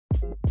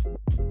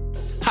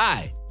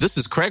Hi, this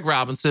is Craig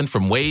Robinson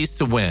from Ways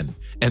to Win,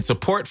 and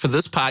support for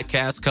this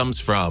podcast comes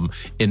from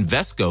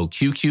Invesco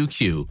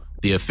QQQ,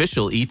 the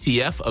official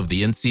ETF of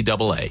the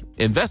NCAA.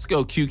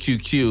 Invesco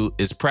QQQ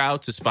is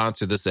proud to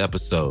sponsor this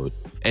episode,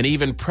 and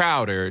even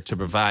prouder to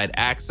provide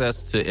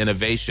access to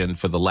innovation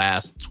for the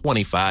last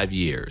 25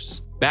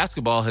 years.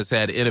 Basketball has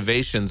had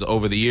innovations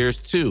over the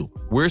years, too.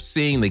 We're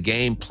seeing the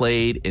game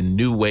played in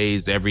new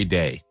ways every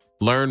day.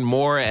 Learn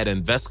more at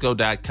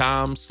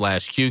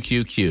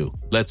Invesco.com/QQQ.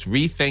 Let's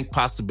rethink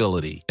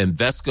possibility.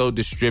 Invesco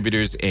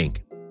Distributors,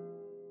 Inc.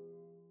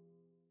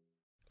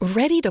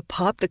 Ready to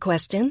pop the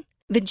question?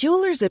 The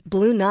jewelers at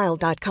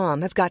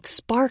BlueNile.com have got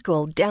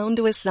sparkle down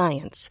to a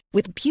science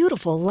with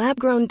beautiful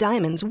lab-grown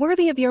diamonds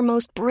worthy of your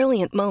most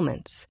brilliant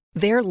moments.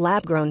 Their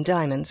lab-grown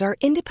diamonds are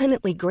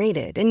independently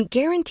graded and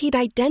guaranteed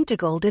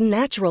identical to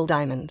natural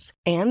diamonds,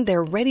 and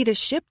they're ready to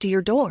ship to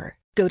your door.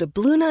 Go to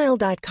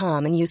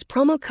BlueNile.com and use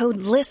promo code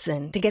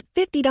LISTEN to get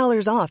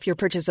 $50 off your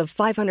purchase of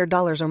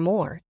 $500 or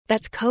more.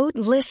 That's code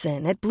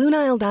LISTEN at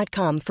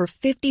BlueNile.com for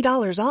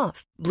 $50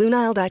 off.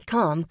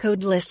 BlueNile.com,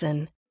 code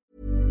LISTEN.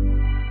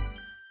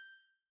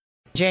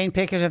 Jane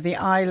Pickett of the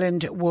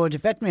Island Wood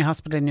Veterinary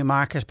Hospital in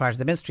Newmarket, part of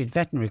the Mill Street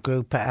Veterinary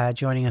Group,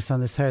 joining us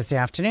on this Thursday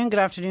afternoon. Good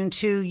afternoon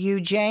to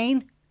you,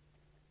 Jane.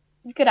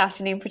 Good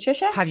afternoon,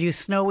 Patricia. Have you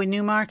snow in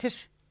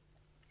Newmarket?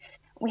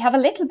 We have a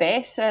little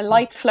bit, a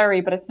light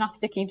flurry, but it's not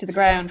sticking to the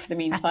ground for the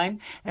meantime.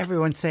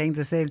 Everyone's saying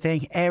the same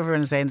thing.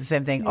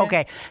 Yeah.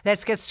 Okay,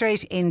 let's get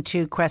straight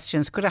into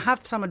questions. Could I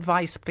have some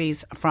advice,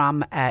 please,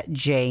 from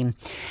Jane?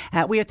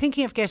 We are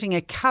thinking of getting a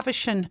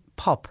Cavachon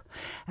pup.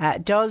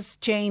 Does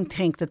Jane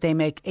think that they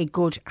make a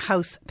good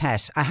house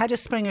pet? I had a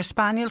Springer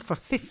Spaniel for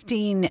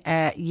 15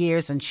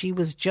 years and she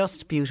was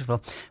just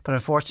beautiful, but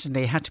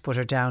unfortunately I had to put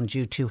her down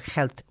due to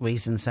health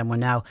reasons, and we're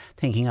now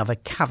thinking of a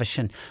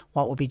Cavachon.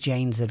 What would be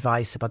Jane's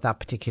advice about that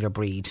particular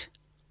breed?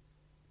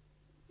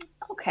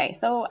 Okay,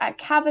 so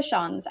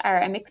Cavachons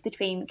are a mix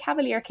between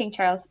Cavalier King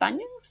Charles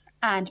Spaniels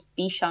and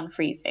Bichon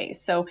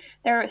Frises. So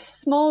they're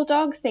small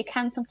dogs. They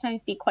can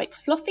sometimes be quite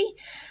fluffy.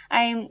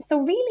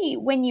 So really,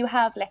 when you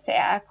have, let's say,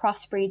 a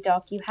crossbreed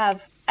dog, you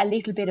have a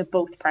little bit of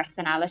both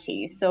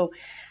personalities. So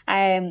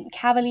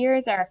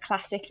Cavaliers are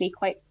classically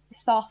quite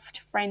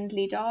soft,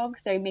 friendly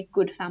dogs. They make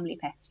good family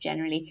pets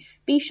generally.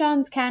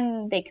 Bichons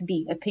can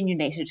be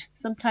opinionated,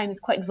 sometimes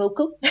quite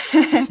vocal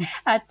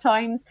at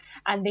times,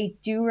 and they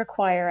do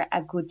require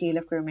a good deal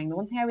of grooming. The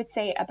one thing I would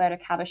say about a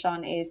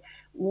Cavachon is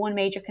one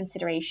major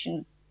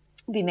consideration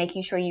be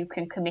making sure you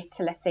can commit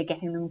to, let's say,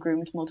 getting them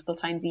groomed multiple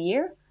times a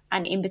year,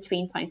 and in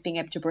between times being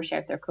able to brush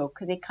out their coat,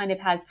 because it kind of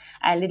has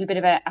a little bit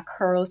of a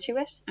curl to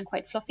it and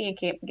quite fluffy, and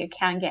it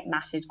can get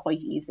matted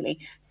quite easily.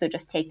 So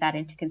just take that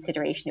into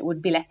consideration. It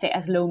would be, let's say,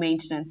 as low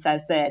maintenance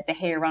as the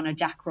hair on a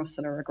Jack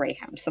Russell or a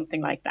Greyhound,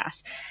 something like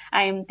that.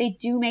 They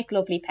do make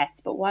lovely pets,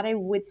 but what I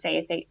would say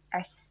is they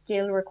are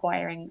still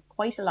requiring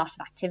quite a lot of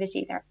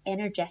activity. They're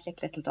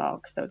energetic little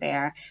dogs, so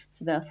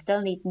they'll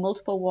still need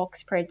multiple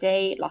walks per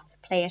day, lots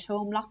of play at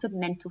home, lots of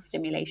mental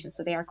stimulation.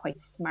 So they are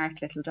quite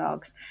smart little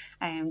dogs.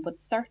 But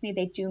certainly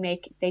they do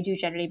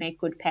generally make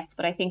good pets.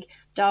 But I think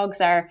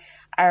dogs are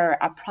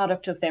a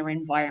product of their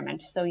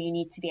environment. So you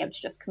need to be able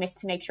to just commit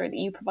to make sure that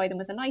you provide them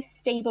with a nice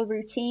stable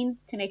routine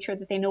to make sure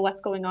that they know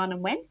what's going on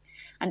and when,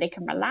 and they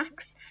can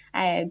relax.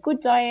 Good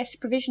diet,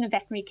 provision of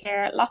veterinary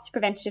care, lots of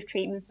preventative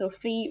treatment, so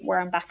free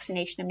worm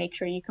vaccination, and make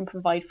sure you can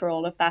provide for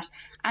all of that.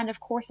 And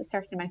of course, a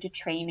certain amount of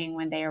training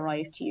when they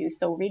arrive to you.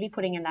 So really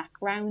putting in that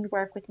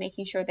groundwork with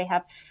making sure they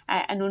have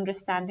an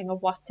understanding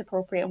of what's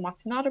appropriate and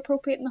what's not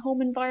appropriate in the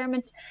home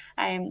environment.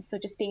 So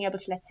just being able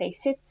to, let's say,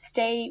 sit,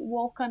 stay,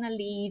 walk on a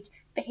lead,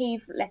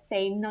 behave, let's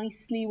say,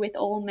 nicely with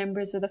all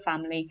members of the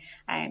family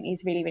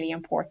is really, really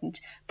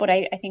important. But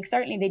I think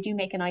certainly they do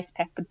make a nice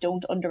pet, but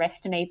don't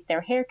underestimate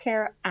their hair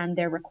care and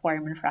their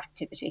requirement for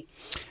activity.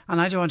 And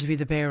I don't want to be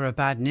the bearer of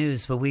bad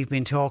news, but we've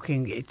been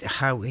talking,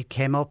 how it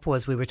came up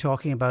was we were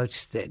talking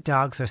about the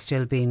dogs are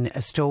still being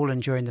stolen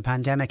during the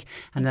pandemic,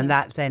 and then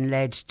that then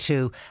led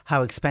to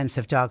how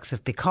expensive dogs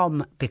have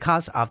become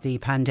because of the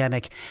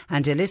pandemic.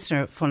 And a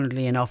listener,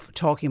 funnily enough,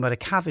 talking about a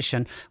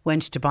Cavachon,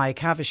 went to buy a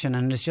Cavachon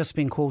and has just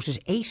been quoted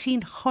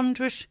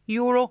 €1,800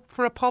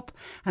 for a pup,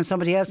 and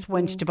somebody else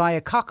went to buy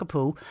a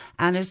Cockapoo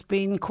and has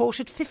been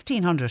quoted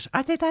 $1,500.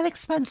 Are they that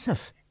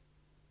expensive?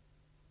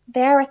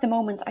 They are at the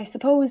moment. I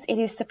suppose it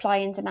is supply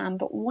and demand,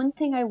 but one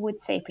thing I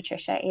would say,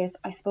 Patricia, is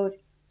I suppose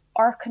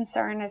our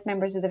concern as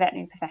members of the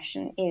veterinary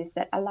profession is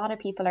that a lot of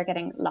people are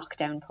getting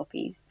lockdown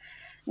puppies.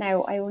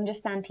 Now, I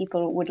understand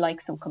people would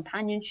like some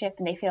companionship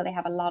and they feel they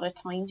have a lot of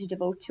time to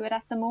devote to it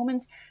at the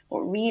moment.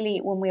 But really,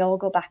 when we all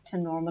go back to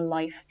normal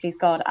life, please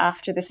God,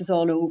 after this is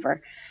all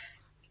over,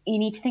 you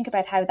need to think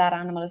about how that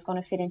animal is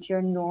going to fit into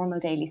your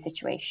normal daily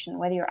situation,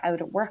 whether you're out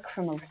at work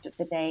for most of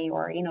the day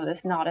or,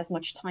 there's not as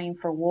much time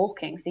for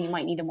walking. So you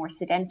might need a more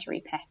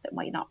sedentary pet that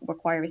might not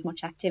require as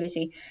much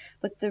activity.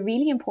 But the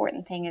really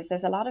important thing is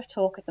there's a lot of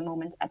talk at the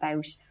moment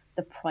about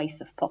the price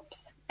of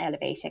pups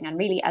elevating. And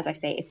really, as I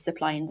say, it's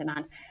supply and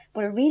demand.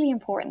 But a really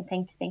important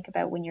thing to think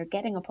about when you're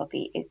getting a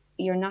puppy is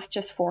you're not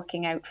just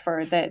forking out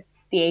for the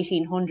the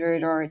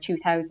 1,800 or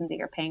 2,000 that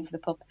you're paying for the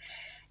pup.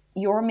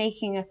 You're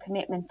making a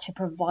commitment to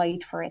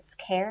provide for its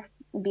care,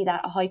 be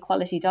that a high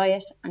quality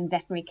diet and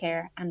veterinary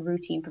care and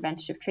routine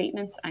preventative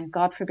treatments. And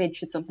God forbid,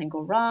 should something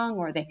go wrong,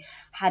 or they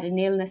had an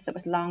illness that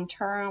was long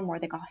term, or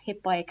they got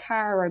hit by a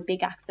car, or a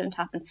big accident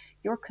happened,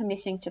 you're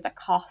committing to the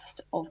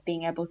cost of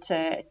being able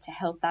to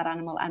help that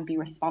animal and be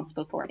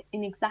responsible for it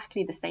in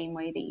exactly the same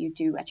way that you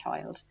do a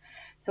child.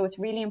 So it's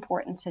really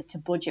important to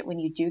budget when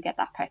you do get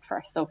that pet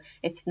first. So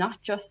it's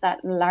not just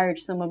that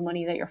large sum of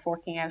money that you're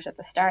forking out at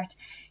the start,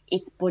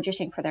 it's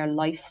budgeting for their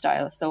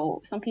lifestyle.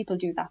 So some people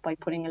do that by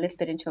putting a little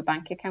bit into a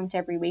bank account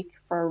every week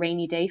for a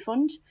rainy day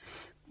fund.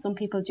 Some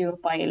people do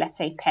it by, let's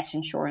say, pet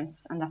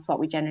insurance, and that's what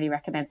we generally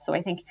recommend. So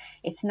I think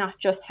it's not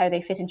just how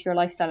they fit into your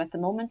lifestyle at the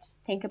moment.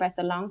 Think about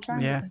the long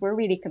term, because we're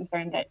really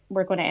concerned that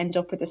we're going to end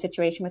up with a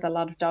situation with a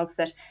lot of dogs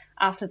that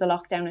after the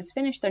lockdown is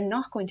finished, they're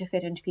not going to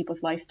fit into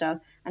people's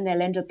lifestyle, and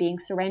they'll end up being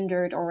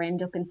surrendered or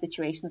end up in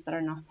situations that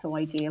are not so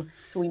ideal.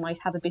 So we might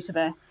have a bit of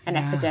an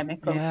epidemic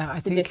of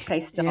the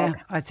displaced dog.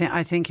 I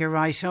think you're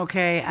right.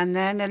 Okay, and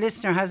then a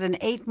listener has an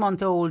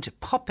 8-month-old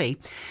puppy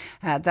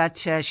that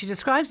she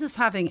describes as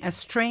having a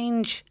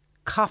strange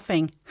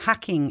coughing,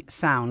 hacking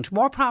sound,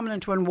 more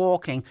prominent when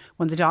walking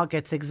when the dog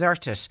gets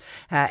exerted.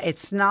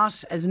 It's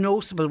not as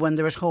noticeable when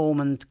they're at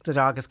home and the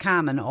dog is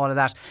calm and all of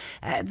that.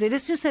 The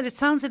listener said it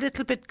sounds a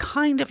little bit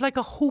kind of like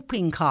a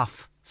whooping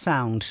cough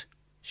sound.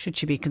 Should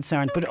she be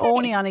concerned? But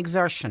only on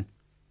exertion.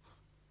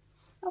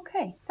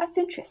 Okay, that's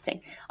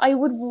interesting. I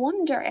would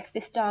wonder if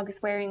this dog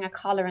is wearing a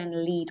collar and a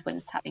lead when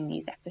it's having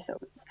these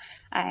episodes.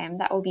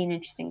 That would be an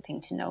interesting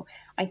thing to know.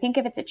 I think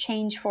if it's a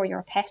change for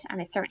your pet,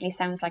 and it certainly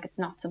sounds like it's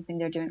not something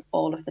they're doing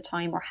all of the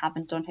time or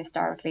haven't done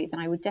historically,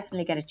 then I would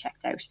definitely get it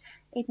checked out.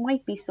 It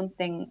might be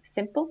something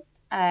simple.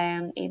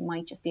 It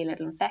might just be a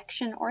little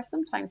infection, or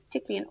sometimes,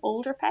 particularly in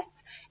older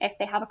pets, if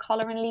they have a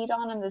collar and lead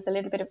on and there's a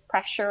little bit of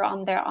pressure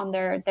on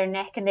their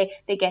neck and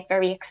they get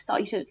very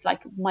excited.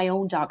 Like my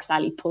own dog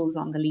Sally pulls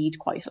on the lead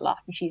quite a lot,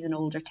 and she's an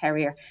older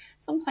terrier.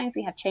 Sometimes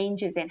we have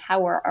changes in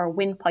how our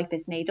windpipe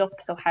is made up,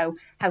 so how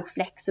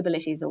flexible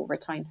it is over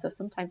time. So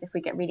sometimes if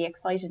we get really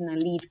excited and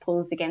the lead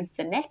pulls against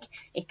the neck,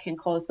 it can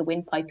cause the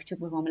windpipe to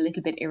become a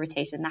little bit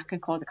irritated, and that can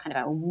cause a kind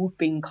of a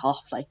whooping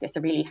cough like this,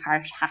 a really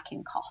harsh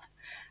hacking cough.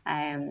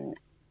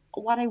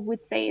 What I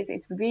would say is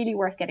it's really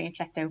worth getting it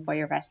checked out by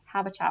your vet.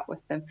 Have a chat with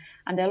them,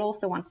 and they'll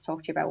also want to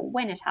talk to you about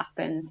when it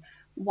happens,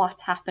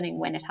 what's happening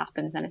when it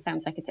happens, and it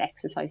sounds like it's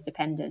exercise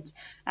dependent.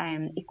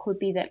 It could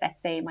be that,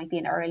 let's say, it might be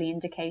an early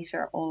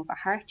indicator of a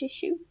heart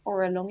issue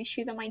or a lung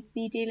issue that might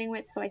be dealing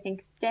with. So I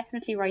think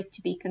definitely right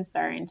to be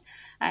concerned.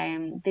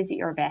 Visit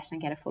your vet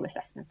and get a full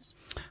assessment.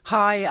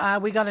 Hi,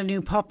 we got a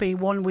new puppy,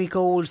 1 week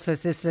old,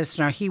 says this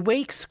listener. He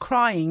wakes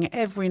crying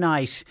every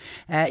night,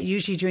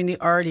 usually during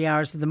the early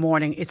hours of the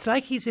morning. It's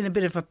like he's in a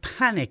bit of a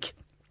panic.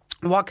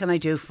 What can I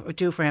do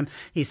for him?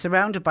 He's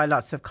surrounded by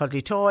lots of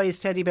cuddly toys,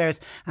 teddy bears,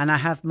 and I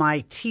have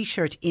my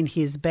T-shirt in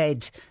his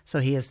bed,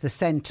 so he has the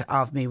scent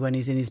of me when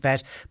he's in his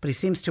bed. But he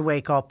seems to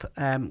wake up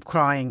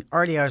crying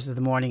early hours of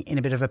the morning in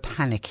a bit of a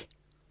panic.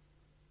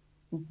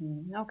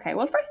 Mm-hmm. Okay,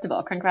 well, first of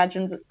all,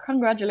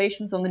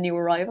 congratulations on the new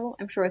arrival.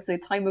 I'm sure it's a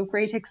time of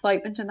great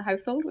excitement in the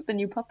household with the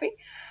new puppy.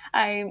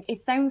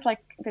 It sounds like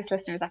this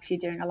listener is actually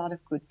doing a lot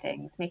of good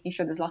things, making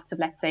sure there's lots of,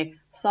 let's say,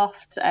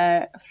 soft,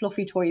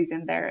 fluffy toys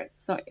in there.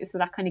 So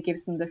that kind of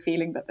gives them the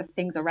feeling that there's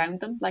things around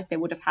them like they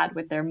would have had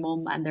with their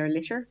mum and their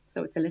litter.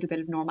 So it's a little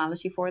bit of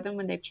normality for them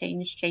when they've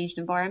changed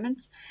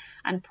environment,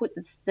 and put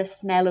the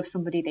smell of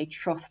somebody they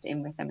trust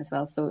in with them as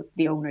well. So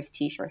the owner's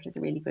T-shirt is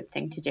a really good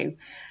thing to do.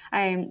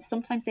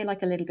 Sometimes they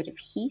like a little bit of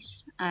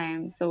heat.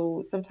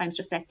 So sometimes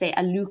just, let's say,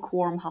 a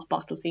lukewarm hot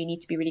bottle. So you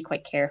need to be really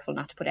quite careful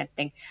not to put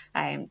anything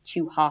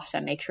too hot,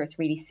 and make sure it's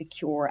really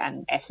secure,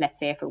 and let's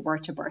say if it were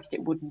to burst,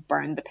 it wouldn't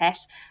burn the pet.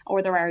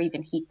 Or there are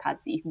even heat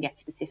pads that you can get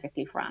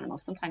specifically for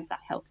animals. Sometimes that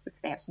helps if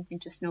they have something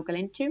to snuggle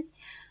into.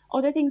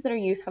 Other things that are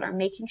useful are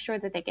making sure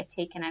that they get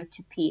taken out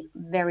to pee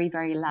very,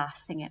 very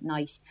last thing at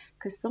night,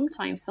 because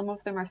sometimes some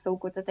of them are so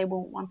good that they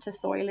won't want to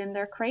soil in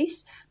their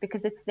crate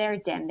because it's their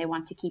den. They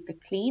want to keep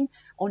it clean,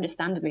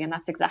 understandably, and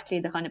that's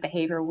exactly the kind of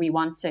behaviour we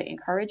want to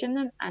encourage in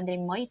them. And they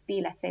might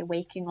be, let's say,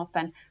 waking up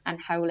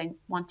and howling,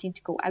 wanting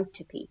to go out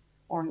to pee,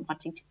 or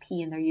wanting to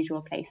pee in their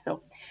usual place.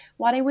 So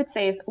what I would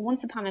say is,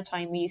 once upon a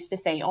time we used to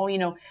say,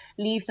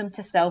 leave them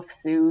to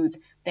self-soothe,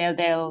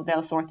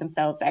 they'll sort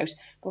themselves out.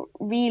 But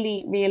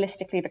really,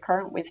 realistically, the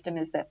current wisdom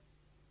is that,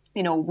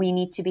 we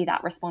need to be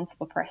that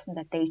responsible person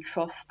that they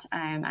trust,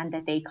 and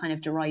that they kind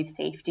of derive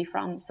safety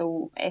from.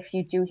 So if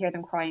you do hear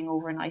them crying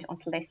overnight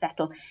until they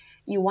settle,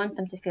 you want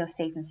them to feel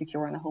safe and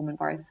secure in the home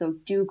environment. So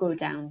do go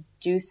down,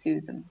 do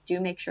soothe them, do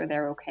make sure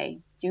they're okay,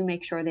 do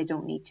make sure they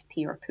don't need to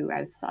pee or poo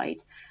outside,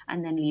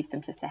 and then leave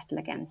them to settle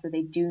again. So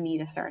they do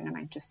need a certain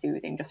amount of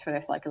soothing just for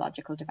their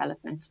psychological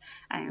development.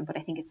 But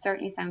I think it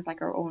certainly sounds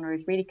like our owner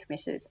is really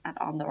committed and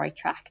on the right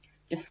track.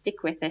 Just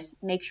stick with it.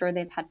 Make sure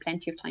they've had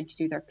plenty of time to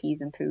do their pees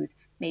and poos.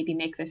 Maybe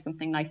make there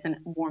something nice and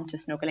warm to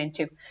snuggle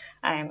into.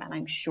 And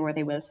I'm sure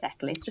they will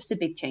settle. It's just a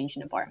big change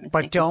in environment.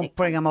 But don't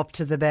bring them up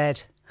to the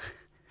bed.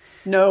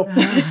 No,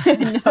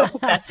 no,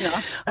 that's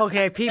not.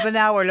 Okay, people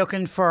now are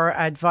looking for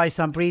advice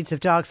on breeds of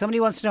dogs. Somebody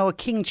wants to know, a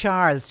King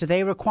Charles, do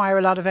they require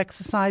a lot of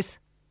exercise?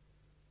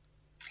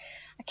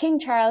 A King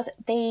Charles,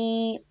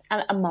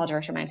 a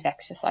moderate amount of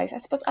exercise. I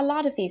suppose a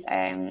lot of these,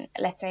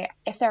 let's say,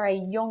 if they're a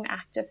young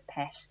active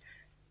pet,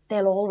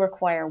 they'll all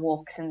require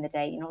walks in the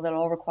day. You know, they'll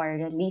all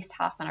require at least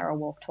half an hour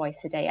walk twice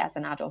a day as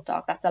an adult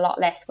dog. That's a lot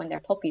less when they're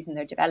puppies and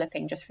they're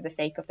developing, just for the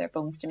sake of their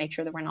bones, to make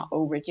sure that we're not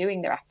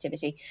overdoing their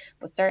activity.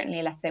 But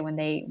certainly, let's say when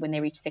they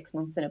reach 6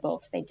 months and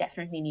above, they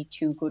definitely need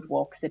 2 good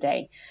walks a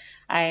day.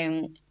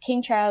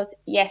 King Charles,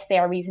 yes, they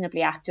are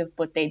reasonably active,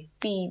 but they're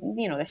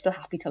still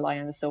happy to lie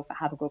on the sofa,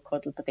 have a good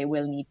cuddle, but they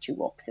will need 2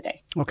 walks a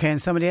day. Okay,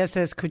 and somebody else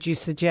says, could you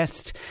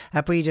suggest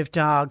a breed of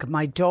dog?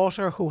 My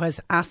daughter, who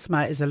has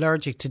asthma, is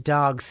allergic to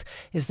dogs.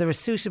 Is there a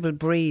suitable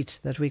breed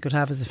that we could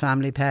have as a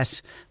family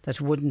pet that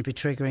wouldn't be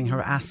triggering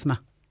her asthma?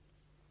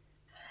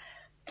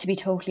 To be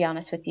totally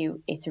honest with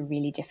you, it's a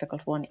really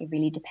difficult one. It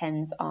really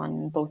depends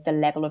on both the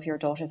level of your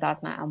daughter's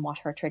asthma and what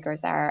her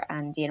triggers are,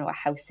 and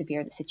how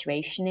severe the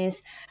situation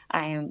is.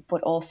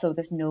 But also,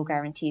 there's no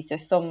guarantees.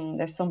 There's some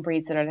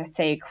breeds that are, let's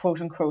say, quote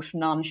unquote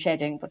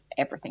non-shedding, but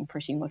everything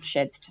pretty much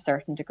sheds to a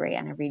certain degree,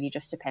 and it really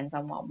just depends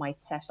on what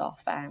might set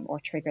off or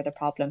trigger the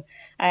problem.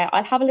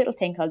 I'll have a little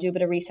think. I'll do a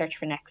bit of research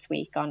for next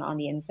week on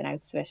the ins and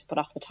outs of it. But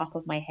off the top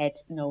of my head,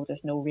 no,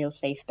 there's no real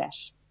safe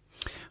bet.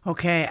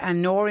 Okay,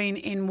 and Noreen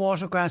in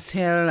Watergrass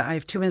Hill, I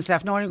have 2 minutes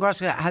left. Noreen Watergrass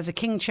Hill has a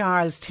King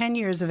Charles, 10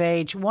 years of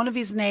age. One of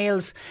his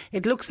nails,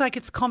 it looks like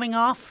it's coming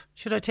off.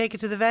 Should I take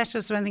it to the vet, or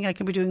is there anything I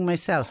can be doing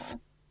myself?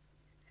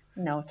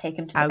 No, take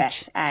him to the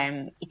vet.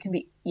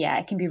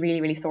 It can be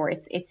really, really sore.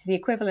 It's the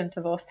equivalent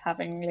of us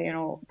having,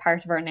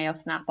 part of our nail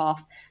snap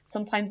off.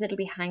 Sometimes it'll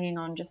be hanging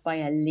on just by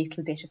a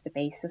little bit of the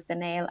base of the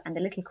nail, and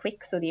the little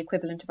quick, so the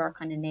equivalent of our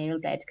kind of nail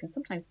bed, can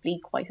sometimes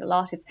bleed quite a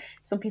lot.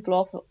 Some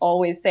people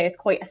always say it's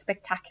quite a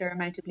spectacular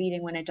amount of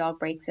bleeding when a dog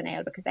breaks a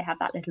nail, because they have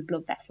that little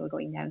blood vessel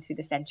going down through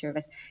the centre of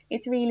it.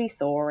 It's really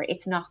sore.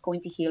 It's not going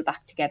to heal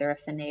back together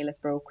if the nail is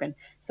broken.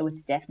 So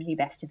it's definitely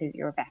best to visit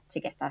your vet to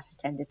get that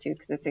attended to,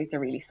 because it's a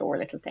really sore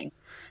little thing.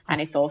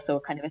 And it's also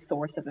kind of a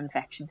source of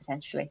infection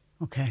potentially.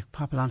 Okay,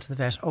 pop it on to the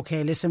vet.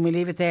 Okay, listen, we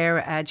leave it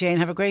there. Jane,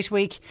 have a great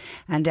week,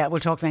 and we'll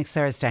talk next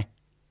Thursday.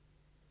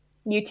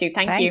 You too.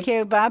 Thank you. Thank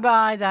you.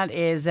 Bye-bye. That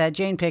is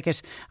Jane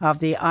Pickett of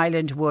the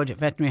Island Wood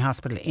Veterinary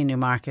Hospital in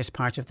Newmarket,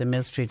 part of the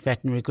Mill Street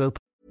Veterinary Group.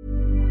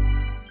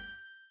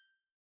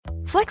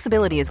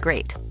 Flexibility is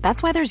great.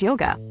 That's why there's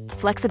yoga.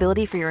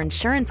 Flexibility for your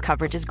insurance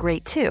coverage is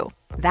great too.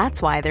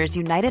 That's why there's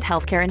United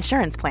Healthcare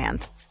Insurance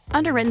Plans.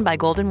 Underwritten by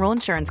Golden Rule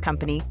Insurance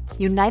Company,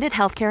 United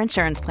Healthcare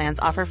Insurance Plans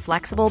offer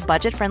flexible,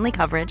 budget-friendly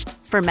coverage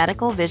for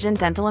medical, vision,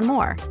 dental, and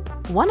more.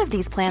 One of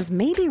these plans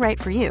may be right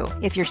for you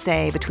if you're,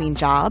 say, between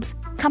jobs,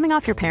 coming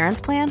off your parents'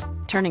 plan,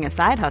 turning a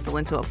side hustle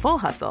into a full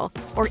hustle,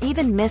 or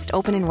even missed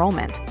open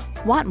enrollment.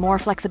 Want more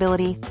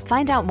flexibility?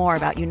 Find out more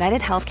about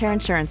United Healthcare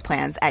Insurance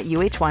Plans at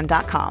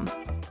uh1.com.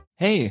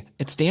 Hey,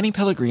 it's Danny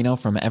Pellegrino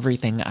from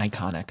Everything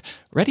Iconic.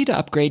 Ready to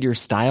upgrade your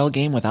style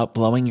game without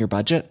blowing your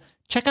budget?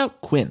 Check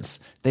out Quince.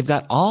 They've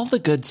got all the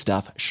good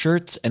stuff,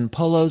 shirts and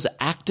polos,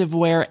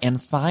 activewear,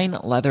 and fine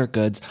leather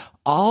goods,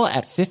 all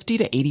at 50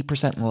 to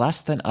 80%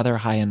 less than other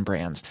high-end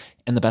brands.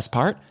 And the best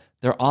part?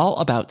 They're all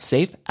about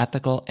safe,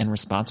 ethical, and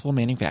responsible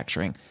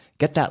manufacturing.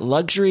 Get that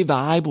luxury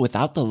vibe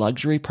without the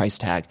luxury price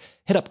tag.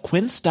 Hit up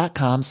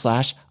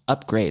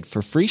quince.com/upgrade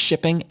for free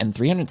shipping and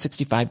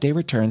 365-day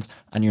returns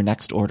on your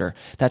next order.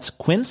 That's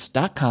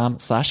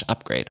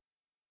quince.com/upgrade.